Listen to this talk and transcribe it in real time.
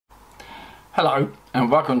Hello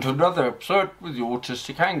and welcome to another episode with the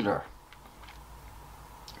Autistic Angler.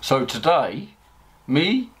 So today,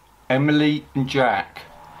 me, Emily and Jack,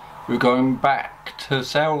 we're going back to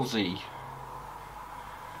Selsey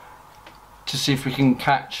to see if we can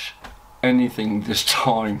catch anything this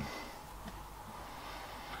time.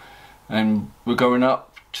 And we're going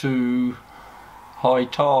up to high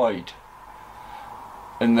tide,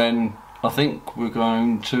 and then I think we're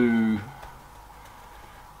going to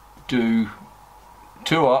do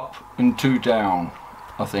 2 up and 2 down,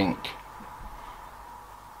 I think.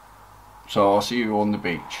 So I'll see you on the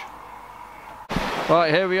beach.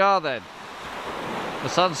 Right, here we are then. The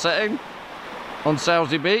sun's setting on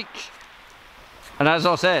Selsey Beach, and as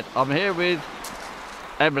I said, I'm here with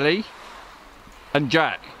Emily and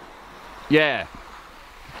Jack. Yeah,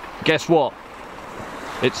 guess what?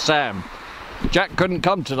 It's Sam. Jack couldn't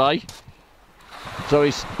come today, so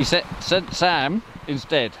he sent Sam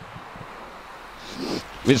instead.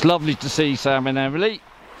 It's lovely to see Sam and Emily.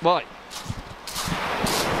 Right.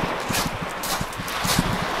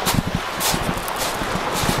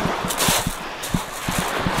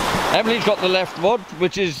 Emily's got the left rod,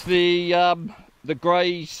 which is the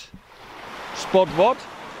Gray's spod rod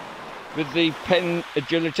with the pen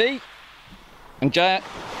agility, and Jack,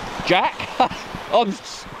 I'm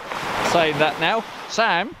saying that now.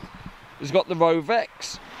 Sam has got the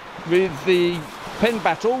Rovex with the pen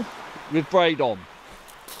battle with braid on.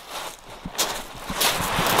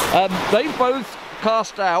 They both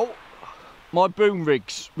cast out my boom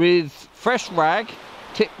rigs with fresh rag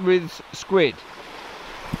tipped with squid.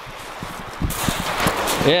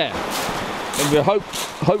 Yeah, and we're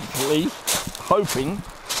hopefully hoping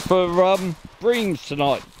for breams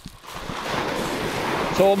tonight.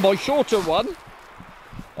 So on my shorter one,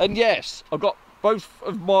 and yes, I've got both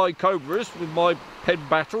of my cobras with my pen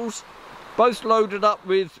battles, both loaded up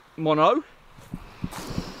with mono.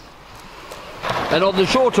 And on the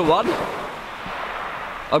shorter one,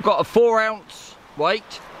 I've got a 4-ounce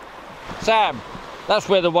weight. Sam, that's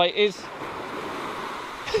where the weight is.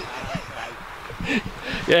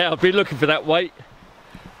 Yeah, I've been looking for that weight.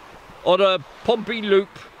 On a Pompey loop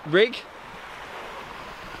rig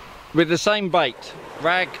with the same bait,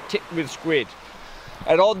 rag tipped with squid.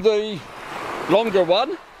 And on the longer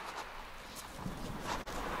one,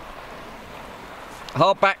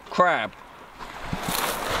 hardback crab.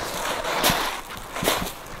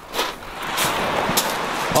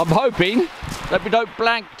 I'm hoping that we don't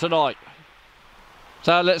blank tonight.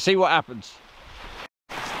 So let's see what happens.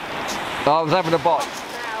 I was having a bite.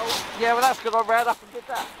 Yeah, well that's because I ran up and did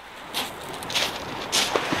that.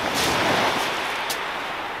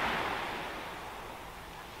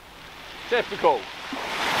 Typical.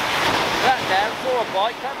 That down, saw a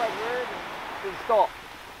bite, came over here and stopped.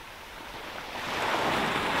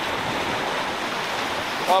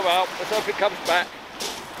 Oh well, let's hope it comes back.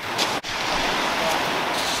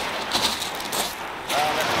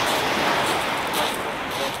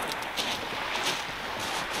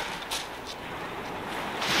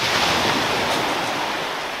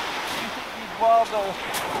 Rather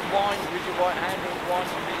wind with your right hand or wind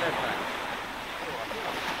with your left hand?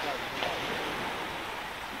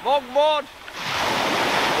 Wrong rod!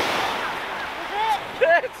 Is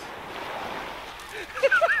it?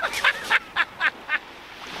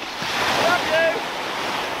 Love you!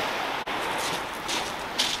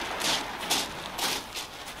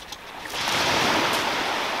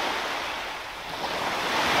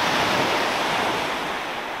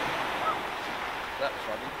 That's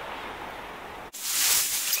funny.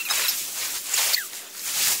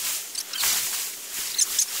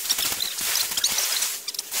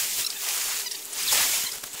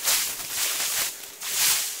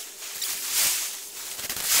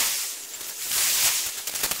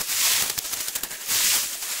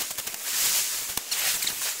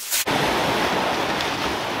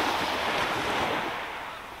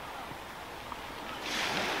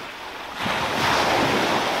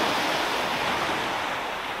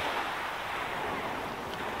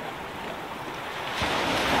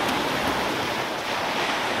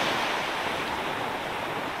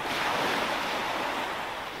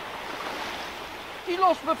 You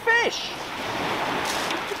lost the fish!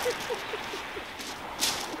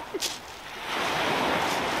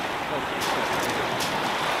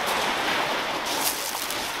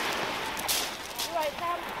 Right,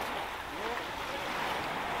 Sam.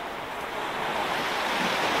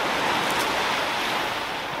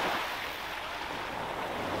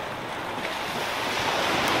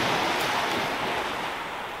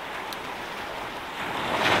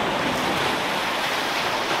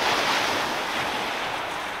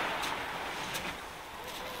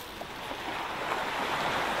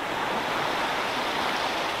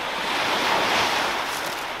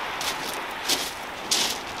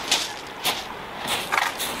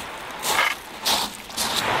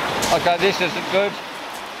 Okay, this isn't good.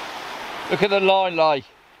 Look at the line lay.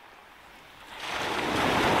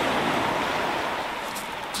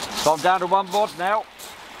 So I'm down to one rod now.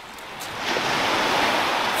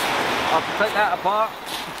 I have to take that apart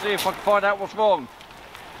and see if I can find out what's wrong.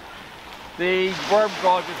 The worm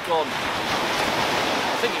drive is gone.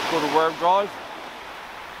 I think it's called a worm drive.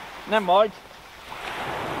 Never mind.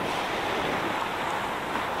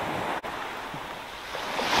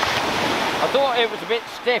 I thought it was a bit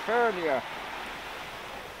stiff earlier.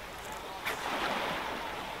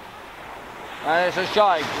 And it's a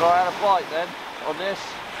shame because I had a bite then on this.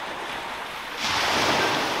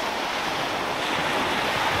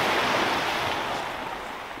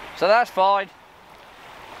 So that's fine.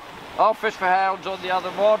 I'll fish for hounds on the other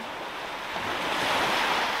rod.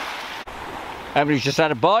 Emily's just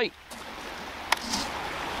had a bite.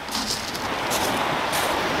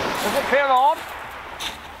 Does it feel on?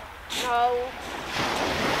 No.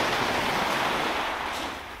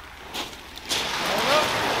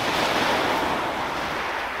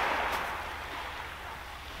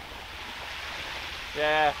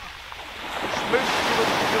 Yeah. Smooth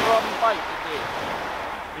to the wrong bait, did you?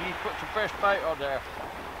 You need to put some fresh bait on there.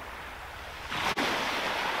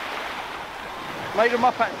 Made them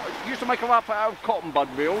up at, used to make them up out of cotton bud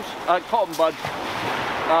reels, cotton bud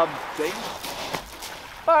things.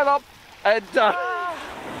 Made up and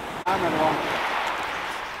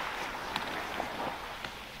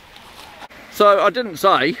so I didn't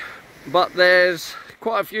say, but there's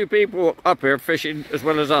quite a few people up here fishing as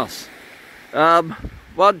well as us.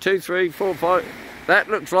 1, 2, 3, 4, 5. That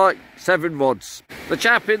looks like 7 rods. The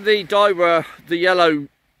chap in the diver, the yellow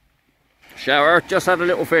shower, just had a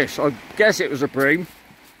little fish. I guess it was a bream.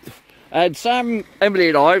 And Sam, Emily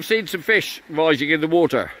and I have seen some fish rising in the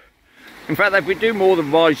water. In fact, they've been doing more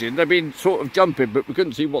than rising. They've been sort of jumping, but we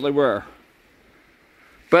couldn't see what they were.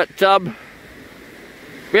 But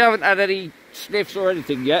we haven't had any sniffs or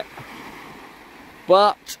anything yet.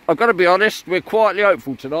 But I've got to be honest, we're quietly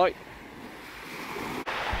hopeful tonight.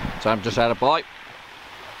 Sam just had a bite.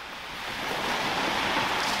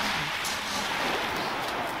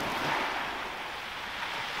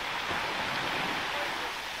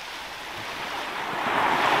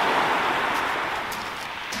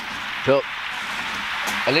 So,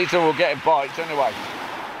 at least we're getting bites anyway.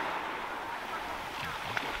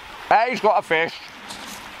 Hey, he's got a fish.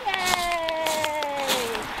 Yay!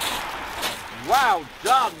 Well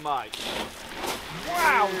done, mate.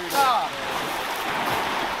 Well done.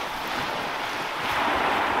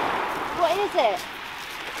 What is it?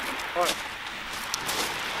 Right.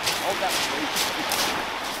 Hold that, please.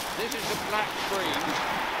 This is a black bream.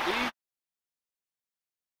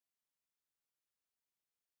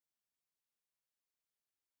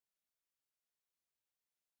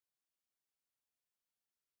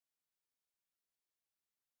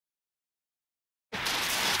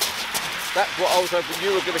 That's what I was hoping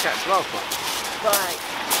you were going to catch last time. Right.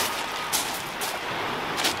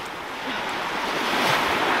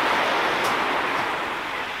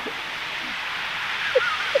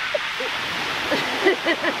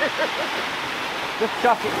 Just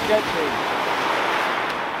chuck it gently.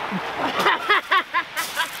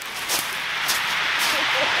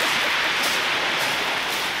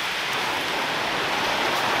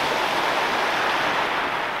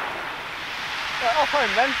 Right, off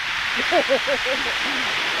home then. Yeah,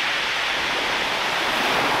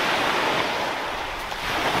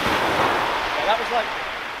 that was like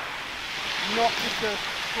not just a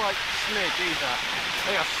slight smidge either.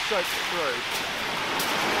 They are soaked through.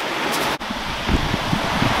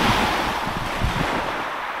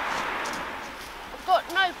 I've got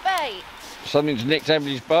no bait. Something's nicked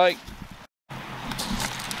Emily's bait.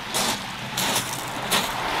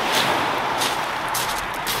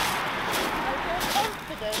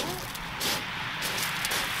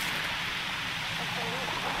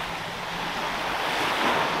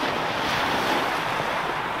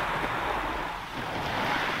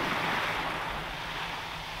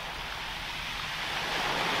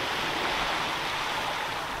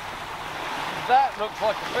 That looks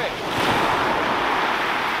like a fish.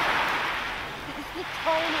 It's the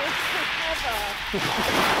tiniest fish ever.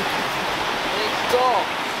 It's gone.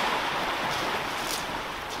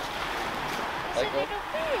 It's a little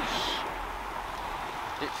fish.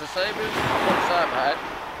 It's the same as what Sam had,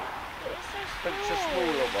 But it's so small. but it's a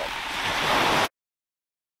smaller one.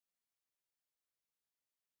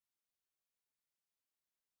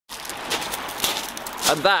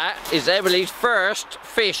 And that is Emily's first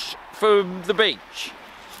fish from the beach.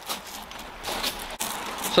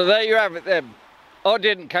 So there you have it then. I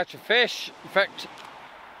didn't catch a fish. In fact,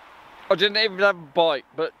 I didn't even have a bite,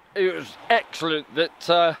 but it was excellent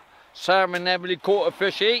that Sam and Emily caught a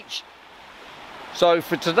fish each. So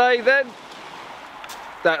for today then,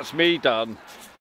 that's me done.